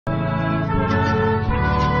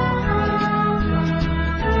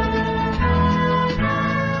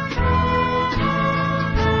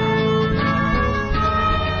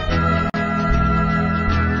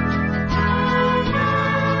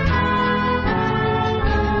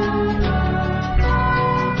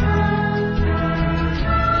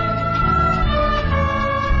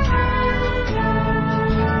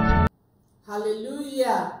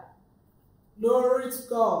Glory to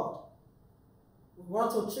God. We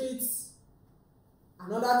want to treat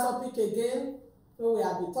another topic again. So we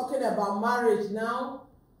have been talking about marriage now.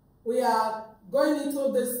 We are going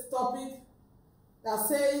into this topic that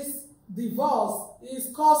says divorce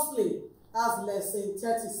is costly. That's lesson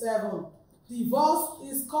 37.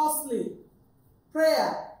 Divorce is costly.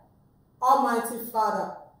 Prayer. Almighty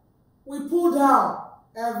Father, we pull down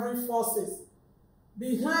every forces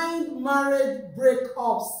behind marriage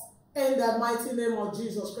breakups in the mighty name of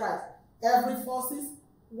Jesus Christ. Every forces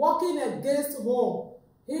working against home,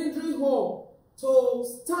 hindering home to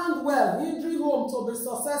stand well, hindering home to be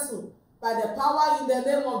successful. By the power in the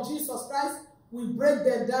name of Jesus Christ, we break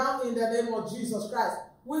them down in the name of Jesus Christ.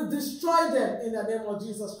 We destroy them in the name of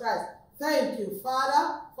Jesus Christ. Thank you,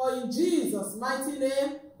 Father, for in Jesus' mighty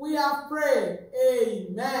name we have prayed.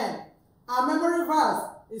 Amen. Our memory verse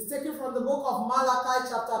is taken from the book of Malachi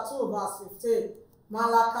chapter 2 verse 15.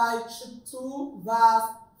 Malachi 2 verse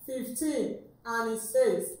 15. And it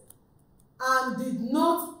says, "And did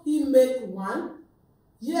not he make one?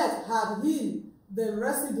 Yet had he the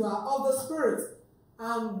residue of the Spirit.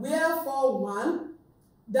 And wherefore one?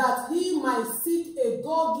 That he might seek a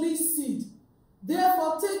godly seed.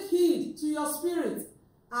 Therefore take heed to your spirit,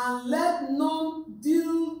 and let none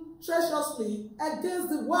deal treacherously against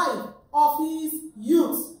the wife of his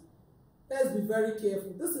youth." Let's be very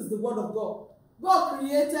careful. This is the word of God. God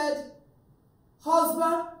created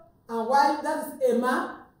husband and wife, that is a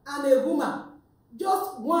man and a woman.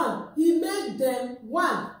 Just one. He made them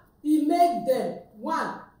one. He made them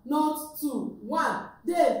one, not two. One.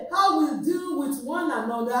 Then how we deal with one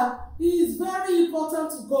another is very important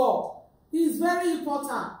to God. It is very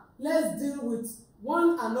important. Let's deal with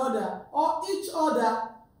one another or each other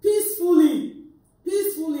peacefully.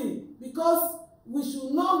 Peacefully. Because we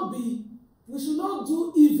should not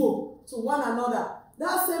do evil to one another.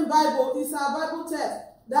 That same Bible is our Bible text.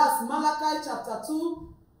 That's Malachi chapter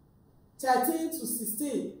 2, 13 to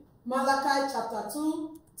 16. Malachi chapter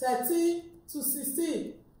 2, 13 to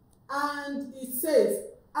 16. And it says,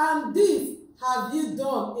 "And this have ye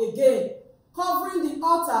done again, covering the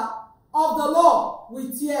altar of the Lord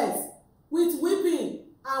with tears, with weeping,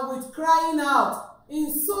 and with crying out,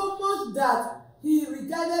 insomuch that he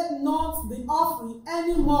regarded not the offering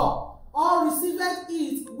any more, or received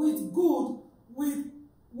it with good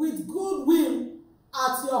will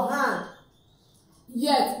at your hand.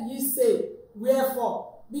 Yet ye say,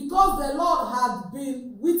 wherefore? Because the Lord hath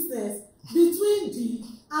been witness between thee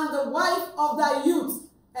and the wife of thy youth,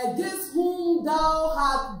 against whom thou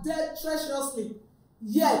hast dealt treacherously.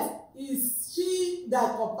 Yet is she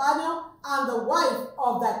thy companion and the wife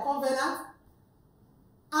of thy covenant?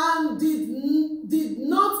 And did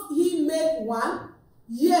not he make one?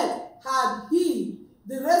 Yet had he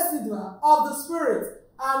the residue of the Spirit.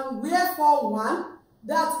 And wherefore one?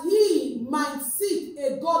 That he might seek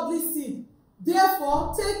a godly seed.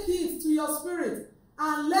 Therefore take heed to your spirit,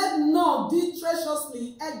 and let none deal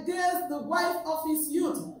treacherously against the wife of his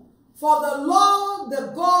youth. For the Lord,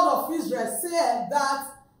 the God of Israel, said that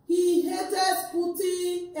he hateth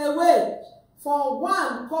putting away. For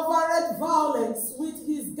one covereth violence with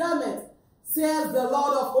his garment, says the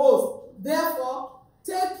Lord of hosts. Therefore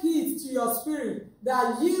take heed to your spirit,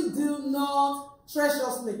 that ye deal not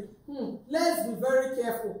treacherously." Let's be very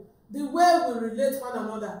careful the way we relate one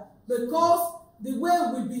another, because the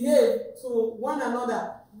way we behave to one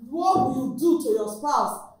another, what you do to your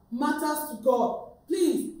spouse matters to God.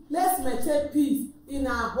 Please, let's maintain peace in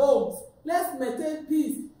our homes. Let's maintain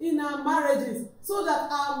peace in our marriages, so that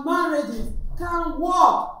our marriages can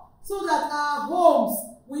work, so that our homes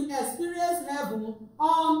will experience heaven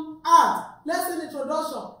on earth. Lesson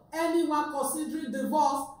introduction. Anyone considering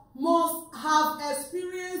divorce must have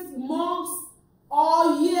experienced months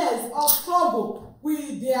or years of struggle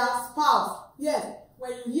with their spouse. Yes,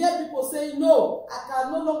 when you hear people say, "No, I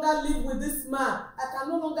can no longer live with this man, I can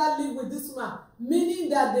no longer live with this man," meaning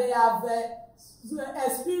that they have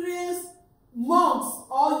experienced months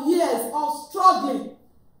or years of struggling.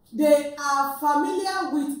 They are familiar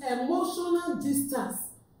with emotional distance,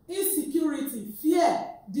 insecurity, fear,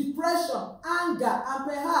 depression, anger, and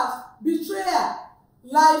perhaps betrayal.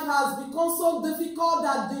 Life has become so difficult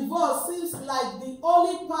that divorce seems like the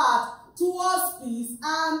only path towards peace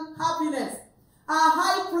and happiness. Our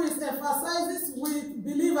high priest emphasizes with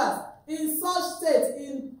believers in such state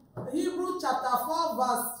in Hebrews chapter 4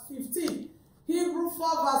 verse 15. Hebrews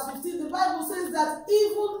 4 verse 15, the Bible says that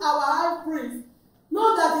even our high priest,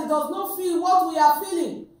 know that he does not feel what we are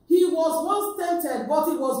feeling. He was once tempted, but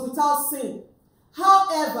he was without sin.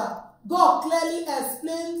 However, God clearly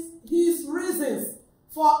explains his reasons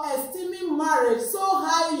for esteeming marriage so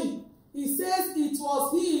highly He says it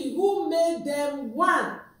was he who made them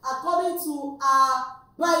one, according to our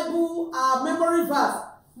Bible, our memory verse.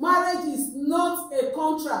 Marriage is not a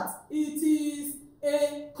contract, it is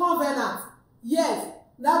a covenant. Yes,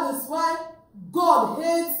 that is why God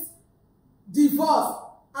hates divorce,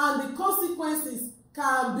 and the consequences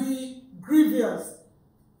can be grievous.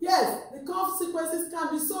 Yes, the consequences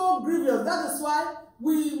can be so grievous. That is why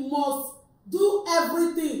we must do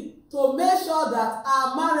everything to make sure that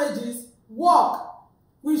our marriages work.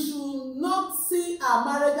 We should not see our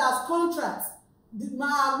marriage as contracts.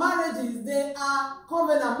 Our marriages, they are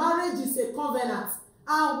covenant. Marriage is a covenant,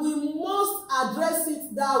 and we must address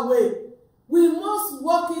it that way. We must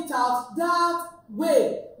work it out that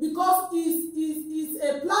way, because it's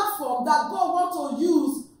a platform that God wants to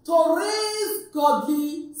use to raise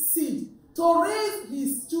godly seed, to raise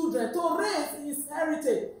his children, to raise his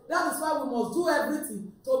heritage. That is why we must do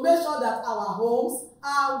everything to make sure that our homes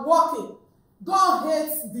are working. God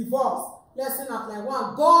hates divorce. Lesson outline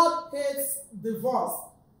 1. God hates divorce.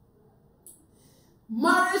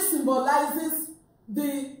 Marriage symbolizes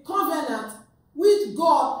the covenant which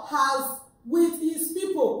God has with his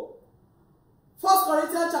people. 1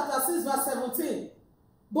 Corinthians chapter 6 verse 17.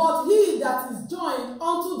 But he that is joined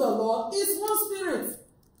unto the Lord is one spirit.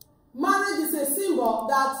 Marriage is a symbol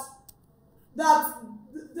that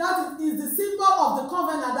is the symbol of the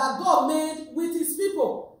covenant that God made with his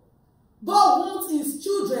people. God wants his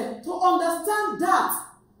children to understand that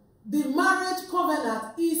the marriage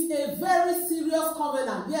covenant is a very serious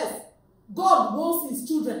covenant. Yes, God wants his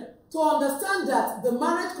children to understand that the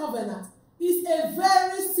marriage covenant is a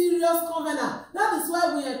very serious covenant. That is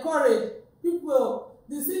why we encourage people,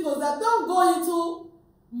 the singles, that don't go into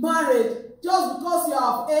marriage just because you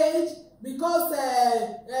are of age, because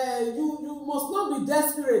you must not be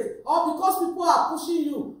desperate, or because people are pushing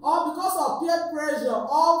you, or because of peer pressure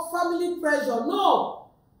or family pressure. No,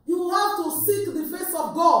 you have to seek the face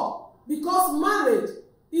of God, because marriage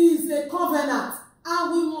is a covenant,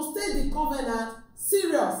 and we must take the covenant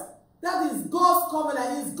serious. That is God's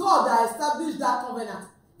covenant. It's God that established that covenant.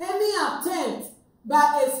 Any attempt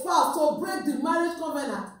by a spouse to break the marriage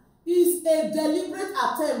covenant is a deliberate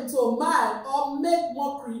attempt to mar or make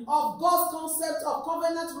mockery of God's concept of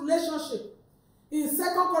covenant relationship. In 2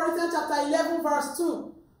 Corinthians chapter 11 verse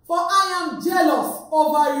 2, for I am jealous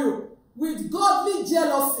over you with godly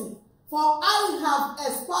jealousy, for I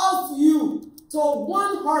have espoused you to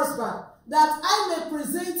one husband, that I may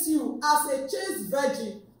present you as a chaste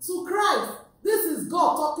virgin to Christ. This is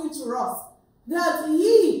God talking to us, that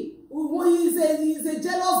he is a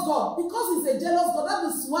jealous God. Because he's a jealous God, that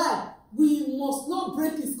is why we must not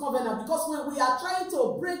break his covenant. Because when we are trying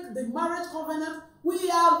to break the marriage covenant, we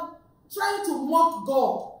are trying to mock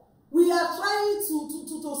God. We are trying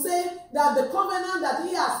to say that the covenant that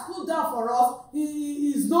he has put down for us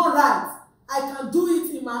is not right. I can do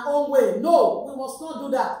it in my own way. No, we must not do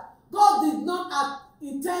that. God did not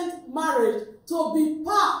intend marriage to be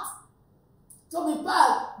part.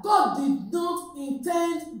 God did not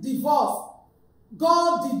intend divorce.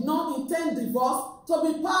 God did not intend divorce to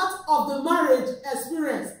be part of the marriage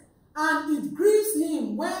experience. And it grieves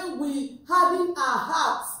him when we harden our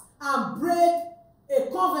hearts and break a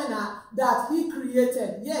covenant that he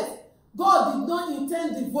created. Yes, God did not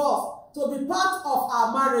intend divorce to be part of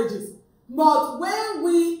our marriages. But when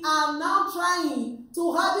we are now trying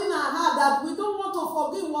to harden our heart that we don't want to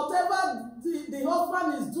forgive whatever the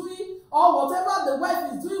husband is doing or whatever the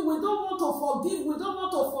wife is doing, we don't want to forgive, we don't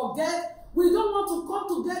want to forget, we don't want to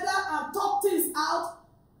come together and talk things out.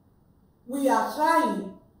 We are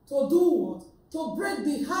trying to do what? To break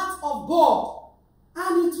the heart of God.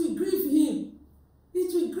 And it will grieve him.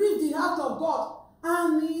 It will grieve the heart of God.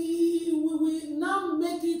 And we will now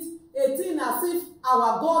make it a thing as if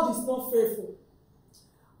our God is not faithful.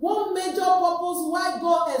 One major purpose why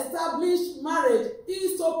God established marriage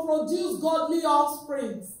is to produce godly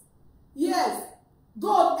offspring. Yes,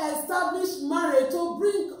 God established marriage to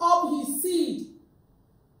bring up his seed,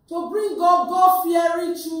 to bring up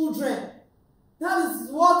God-fearing children. That is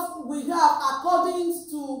what we have according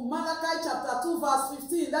to Malachi chapter 2 verse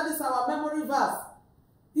 15. That is our memory verse.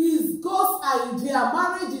 Is God's idea.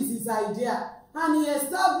 Marriage is his idea. And he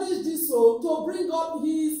established this so to bring up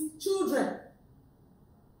his children.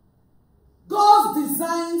 God's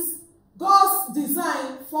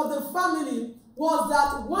design for the family was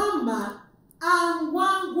that one man and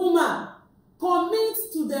one woman commit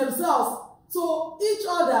to themselves to each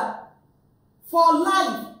other for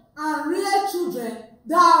life and rear children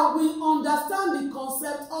that will understand the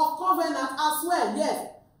concept of covenant as well. Yes,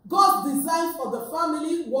 God's design for the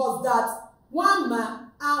family was that one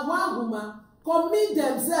man and one woman commit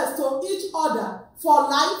themselves to each other for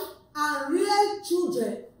life and rear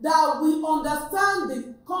children that we understand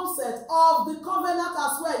the concept of the covenant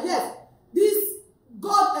as well. Yes, this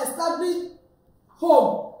God established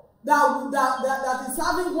home that is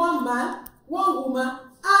having one man, one woman,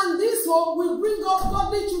 and this home will bring up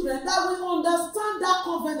godly children that will understand that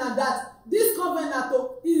covenant, that this covenant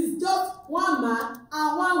is just one man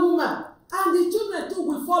and one woman, and the children too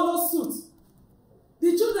will follow suit.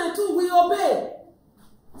 The children too will obey.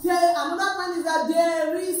 Another point is that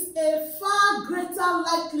there is a far greater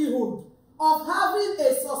likelihood of having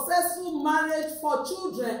a successful marriage for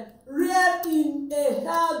children reared in a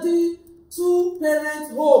healthy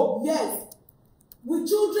two-parent home. Yes, with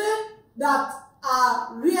children that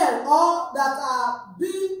are reared or that are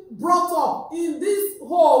being brought up in this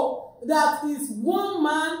home that is one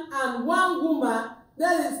man and one woman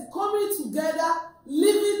that is coming together,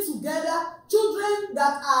 living together, children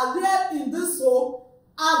that are reared in this home.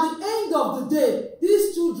 At the end of the day,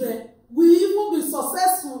 these children will even be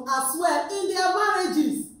successful as well in their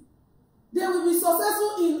marriages. They will be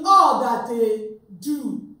successful in all that they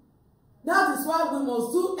do. That is why we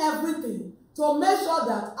must do everything to make sure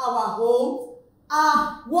that our homes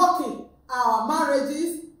are working, our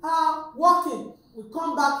marriages are working. We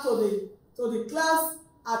come back to the class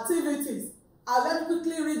activities. Let me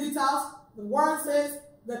quickly read it out. The word says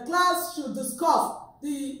the class should discuss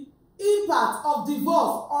the impact of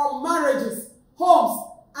divorce on marriages, homes,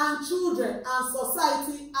 and children and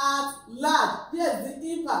society at large. Yes,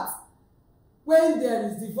 the impact when there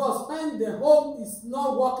is divorce, when the home is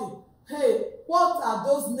not working. Hey, what are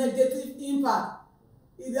those negative impacts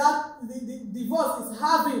that the divorce is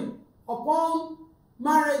having upon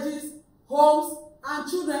marriages, homes, and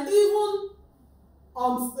children, even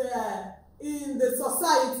in the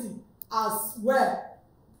society as well?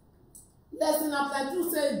 Lesson after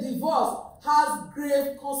 2 says divorce has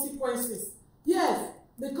grave consequences. Yes,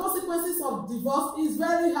 the consequences of divorce is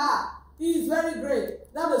very hard. It is very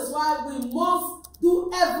great. That is why we must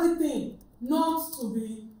do everything not to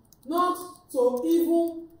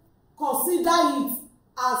even consider it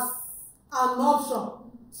as an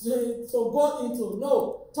option to go into.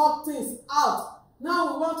 No, talk things out.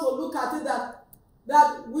 Now we want to look at it that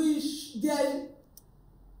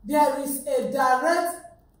there is a direct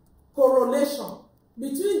correlation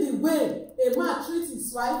between the way a man treats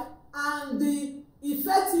his wife and the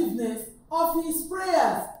effectiveness of his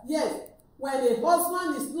prayers. Yes, when a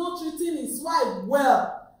husband is not treating his wife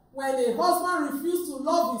well, when a husband refuses to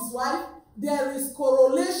love his wife, there is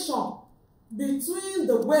correlation between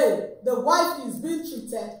the way the wife is being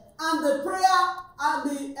treated and the prayer and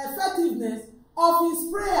the effectiveness of his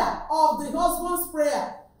prayer, of the husband's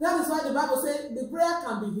prayer. That is why the Bible says the prayer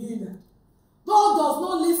can be hindered. God does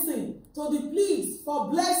not listen to the pleas for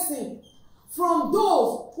blessing from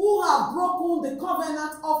those who have broken the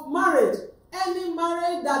covenant of marriage. Any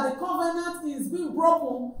marriage that the covenant is being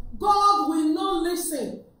broken, God will not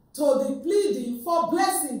listen to the pleading for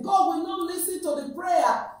blessing. God will not listen to the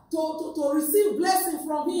prayer to receive blessing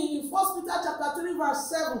from him. In 1 Peter chapter 3 verse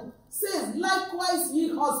 7 says, likewise ye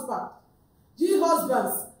husbands,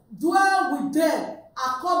 dwell with them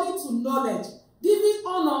according to knowledge, giving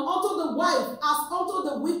honor unto the wife as unto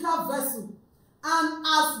the weaker vessel, and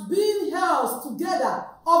as being heirs together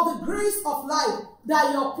of the grace of life,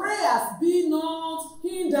 that your prayers be not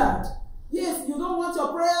hindered. Yes, you don't want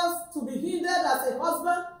your prayers to be hindered as a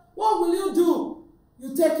husband. What will you do?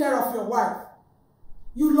 You take care of your wife.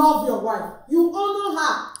 You love your wife. You honor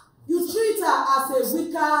her. You treat her as a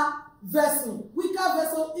weaker vessel. Weaker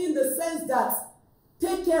vessel in the sense that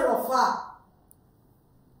take care of her.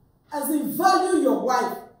 As in, value your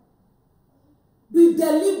wife. Be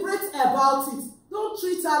deliberate about it. Don't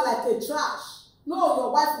treat her like a trash. No,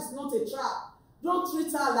 your wife is not a trash. Don't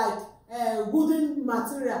treat her like wooden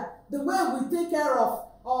material. The way we take care of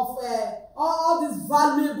all these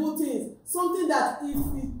valuable things, something that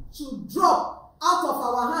if it should drop out of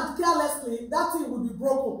our hand carelessly, that thing will be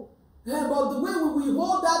broken. But the way we will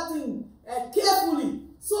hold that thing carefully,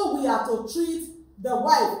 so we are to treat the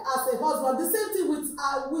wife as a husband. The same thing with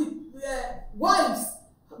wives.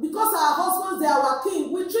 Because our husbands, they are our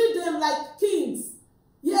king, we treat them like kings.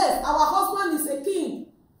 Yes, our husband is a king.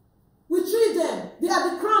 We treat them, they are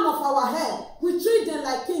the crown of our head. We treat them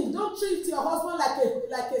like kings. Don't treat your husband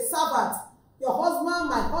like a servant. Your husband,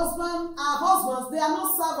 my husband, our husbands, they are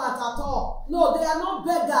not servants at all. No, they are not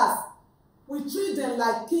beggars. We treat them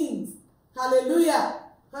like kings. Hallelujah.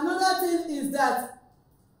 Another thing is that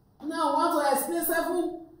now I want to explain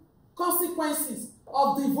 7 consequences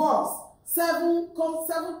of divorce. 7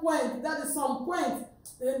 points. That is some points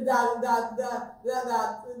that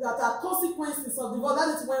are consequences of divorce.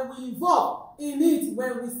 That is when we involve in it,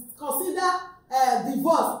 when we consider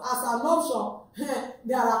divorce as an option,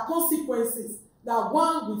 there are consequences that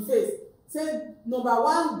one will face. Say, number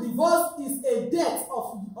one, divorce is a death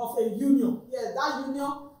of a union. Yes, that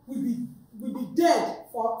union will be dead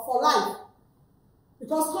for life.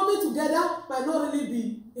 Because coming together might not really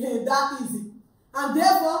be that easy. And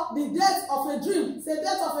therefore, the death of a dream, say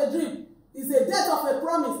death of a dream, is a death of a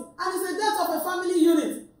promise, and it's a death of a family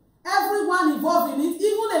unit. Everyone involved in it,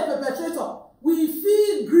 even a perpetrator, will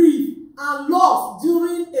feel grief and loss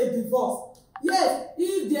during a divorce. Yes,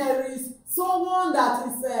 if there is someone that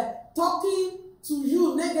is talking to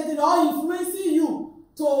you negatively or influencing you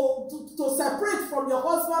to separate from your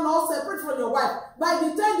husband or separate from your wife, by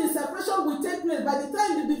the time the separation will take place, by the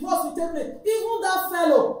time the divorce will take place, even that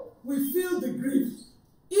fellow will feel the grief.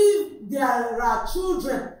 If there are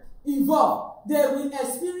children involved, they will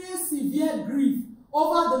experience severe grief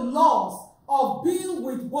over the loss of being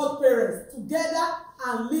with both parents together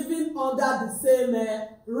and living under the same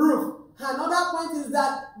roof. Another point is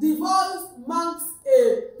that divorce marks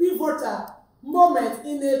a pivotal moment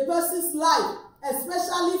in a person's life,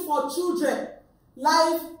 especially for children.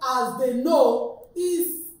 Life, as they know,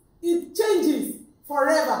 it changes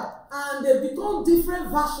forever, and they become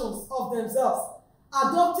different versions of themselves,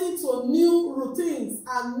 adopting to new routines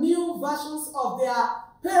and new versions of their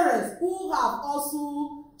parents who have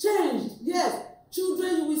also changed. Yes,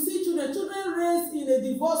 children, you will see children raised in a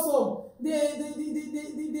divorce home. Their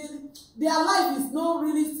life is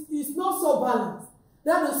not so balanced.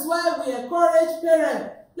 That is why we encourage parents,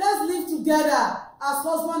 let's live together as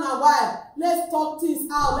husband and wife. Let's talk things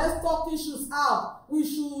out. Let's talk issues out. We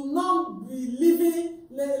should not be living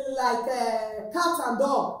like cat and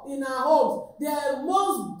dog in our homes. There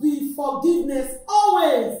must be forgiveness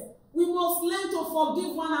always. We must learn to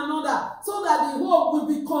forgive one another so that the home will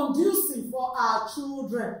be conducive for our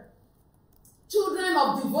children. Children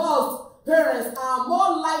of divorced parents are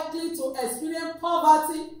more likely to experience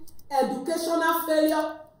poverty, educational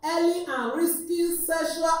failure, early and risky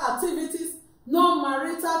sexual activities,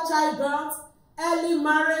 non-marital childbirth, early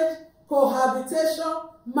marriage, cohabitation,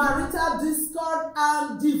 marital discord,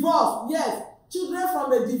 and divorce. Yes, children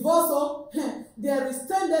from a divorce home, there is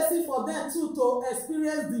tendency for them to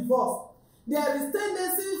experience divorce. There is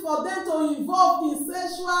tendency for them to involve in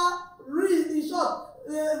sexual risk.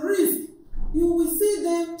 You will see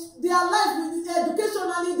them, their life,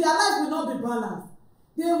 educationally, their life will not be balanced.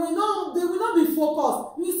 They will not be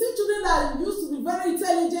focused. You see children that used to be very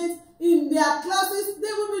intelligent in their classes,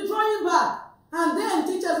 they will be drawing back. And then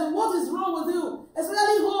teachers will, what is wrong with you?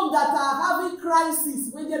 Especially homes that are having crisis.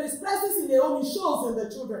 When there is crisis in the home, it shows in the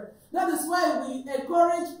children. That is why we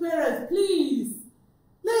encourage parents, please,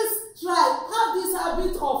 let's try, have this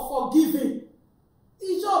habit of forgiving.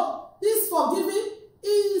 This forgiving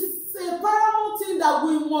is a paramount thing that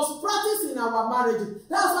we must practice in our marriages.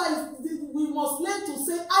 That's why we must learn to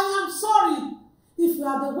say, I am sorry. If you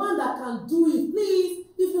are the one that can do it, please,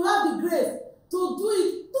 if you have the grace to do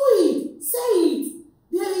it, say it.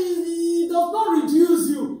 It does not reduce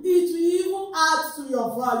you. It will even add to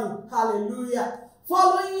your value. Hallelujah.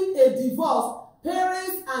 Following a divorce,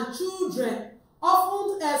 parents and children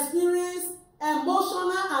often experience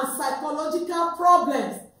emotional and psychological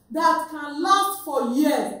problems that can last for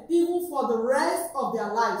years, even for the rest of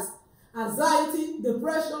their lives. Anxiety,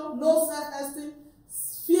 depression, low self-esteem,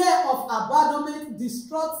 fear of abandonment,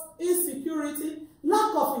 distrust, insecurity,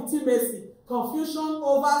 lack of intimacy, confusion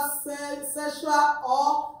over sexual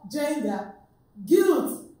or gender,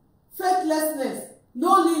 guilt, faithlessness,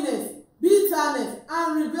 loneliness, bitterness,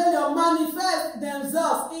 and rebellion manifest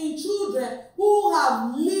themselves in children who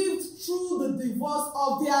have lived through the divorce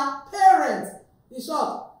of their parents. In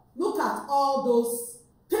short, look at all those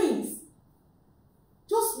things.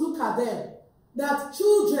 Just look at them. That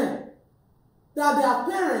children, that their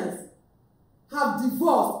parents have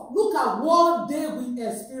divorced, look at what they will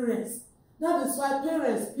experience. That is why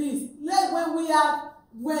parents, please,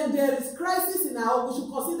 when there is crisis in our home, we should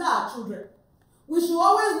consider our children. We should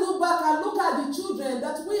always look back and look at the children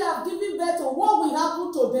that we have given birth to, what will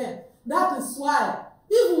happen to them. That is why,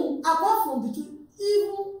 even apart from the children,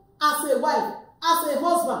 even as a wife, as a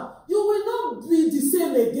husband, you will not be the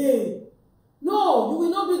same again. No, you will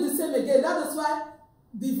not be the same again. That is why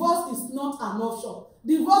divorce is not an option.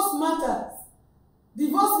 Divorce matters.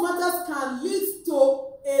 Divorce matters can lead to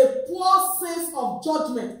a poor sense of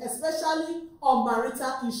judgment, especially on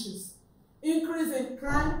marital issues. Increase in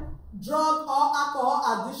crime, drug or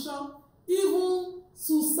alcohol addiction, even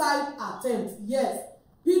suicide attempts. Yes,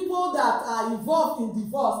 people that are involved in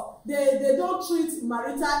divorce, they don't treat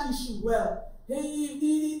marital issue well. If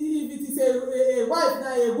it is a wife,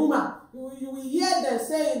 now a woman, you will hear them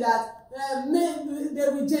saying that men, they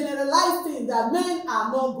will generalize things that men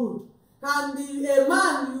are not good. And a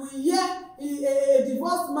man, you will hear a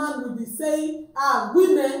divorced man will be saying,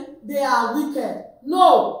 women, they are wicked.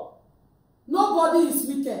 No, nobody is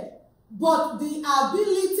wicked. But the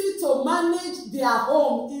ability to manage their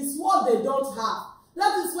home is what they don't have.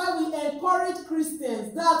 That is why we encourage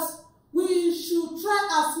Christians that we should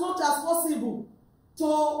try as much as possible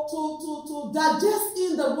to digest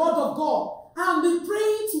in the Word of God and be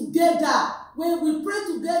praying together. When we pray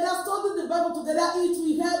together, study the Bible together, it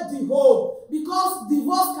will help the home, because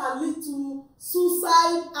divorce can lead to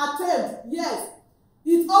suicide attempt. Yes.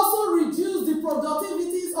 It also reduces the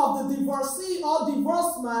productivities of the divorcee or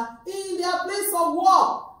divorced man in their place of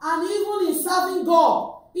work and even in serving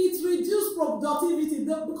God. It reduces productivity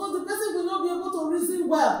because the person will not be able to reason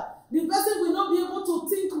well. The person will not be able to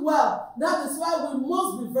think well. That is why we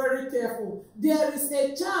must be very careful. There is a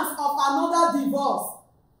chance of another divorce.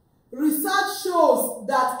 Research shows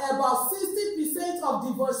that about 60% of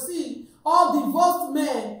divorcees or divorced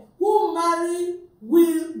men who marry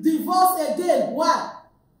will divorce again. Why?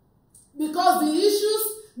 Because the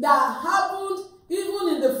issues that happened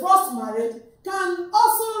even in the first marriage can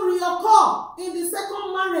also reoccur in the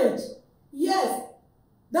second marriage. Yes,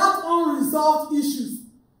 that unresolved issues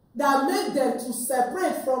that make them to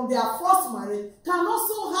separate from their first marriage can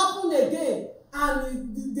also happen again,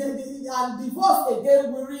 and divorce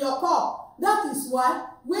again will reoccur. That is why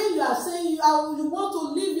when you are saying you want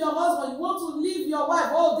to leave your husband, you want to leave your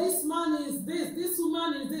wife, oh, this man is this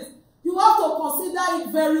woman is this, you have to consider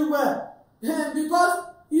it very well. Because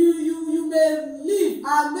you may leave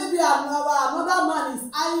and maybe another man is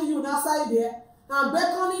eyeing you outside there and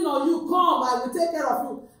beckoning on you, come, I will take care of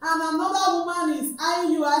you. And another woman is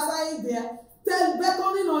eyeing you outside there,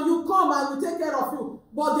 beckoning on you, come, I will take care of you.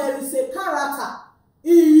 But there is a character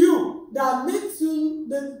in you that makes you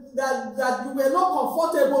that you were not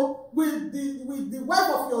comfortable with the wife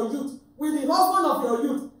of your youth, with the husband of your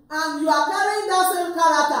youth, and you are carrying that same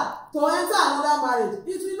character to enter another marriage.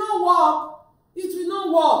 It will not work. It will not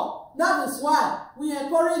work. That is why we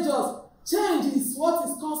encourage us. Change is what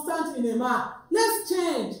is constant in a man. Let's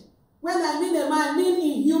change. When I mean a man, I mean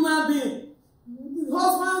in human being.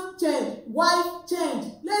 Husband change, wife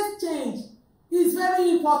change. Let's change. It's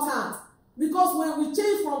very important, because when we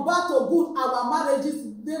change from bad to good, our marriages,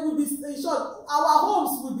 they will be short. Our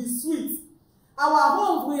homes will be sweet. Our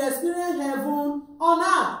homes will experience heaven on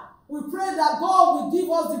earth. We pray that God will give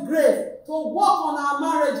us the grace to work on our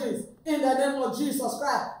marriages in the name of Jesus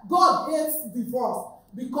Christ. God hates divorce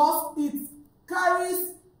because it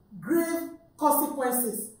carries grave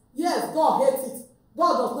consequences. Yes, God hates it.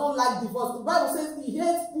 God does not like divorce. The Bible says he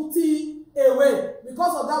hates putting away.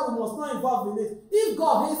 Because of that, we must not involve in it. If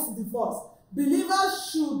God hates divorce, believers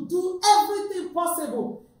should do everything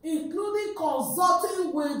possible, including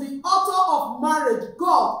consulting with the author of marriage,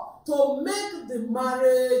 God, to make the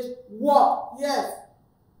marriage work. Yes.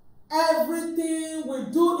 Everything we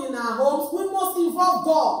do in our homes, we must involve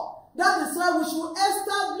God. That is why we should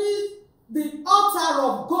establish the altar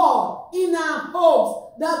of God in our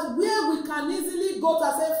homes, that where we can easily go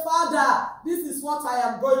to say, Father, this is what I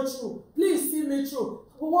am going through. Please see me through.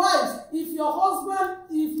 Wives, if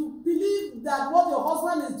you believe that what your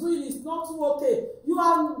husband is doing is not too okay,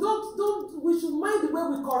 we should mind the way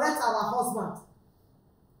we correct our husband.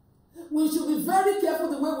 We should be very careful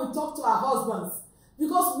the way we talk to our husbands,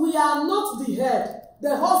 because we are not the head.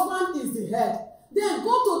 The husband is the head. Then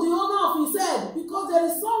go to the owner of his head, because there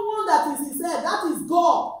is someone that is his head. That is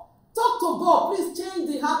God. Talk to God. Please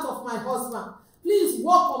change the heart of my husband. Please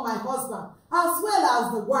work on my husband, as well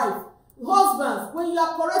as the wife. Husbands, when you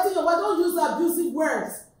are correcting your wife, don't use abusive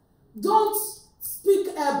words. Don't speak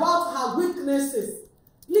about her weaknesses.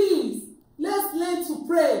 Please, let's learn to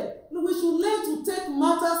pray. We should learn to take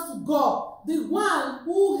matters to God, the one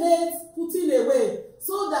who hates putting away,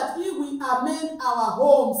 so that he will amend our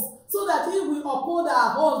homes, so that he will uphold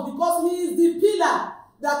our homes, because he is the pillar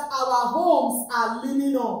that our homes are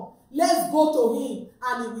leaning on. Let's go to him,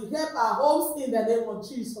 and he will help our homes in the name of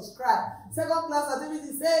Jesus Christ. Second class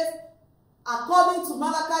activity says, according to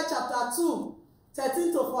Malachi chapter 2,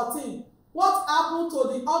 13 to 14, what happened to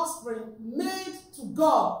the offspring made to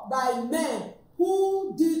God by men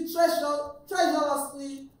who did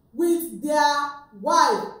treacherously with their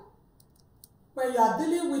wife? When you are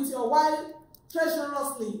dealing with your wife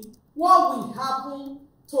treacherously, what will happen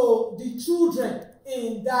to the children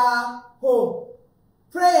in that home?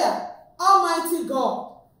 Prayer. Almighty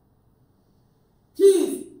God,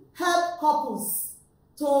 please help couples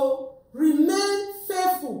to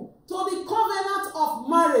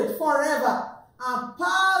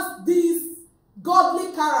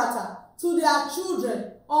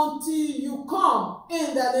children until you come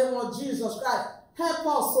in the name of Jesus Christ. Help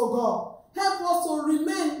us, oh God. Help us to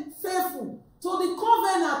remain faithful to the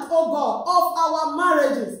covenant, oh God, of our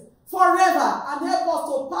marriages forever, and help us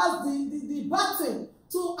to pass the baton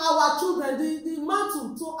to our children, the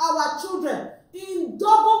mantle to our children in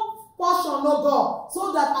double portion, oh God,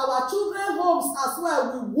 so that our children's homes as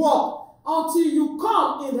well will walk until you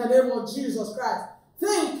come in the name of Jesus Christ.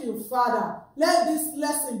 Thank you, Father. Let this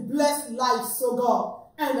lesson bless lives, oh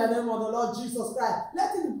God, in the name of the Lord Jesus Christ.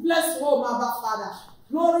 Let it bless home, Abba Father.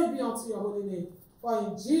 Glory be unto your holy name. For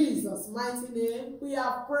in Jesus' mighty name we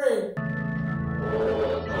have prayed.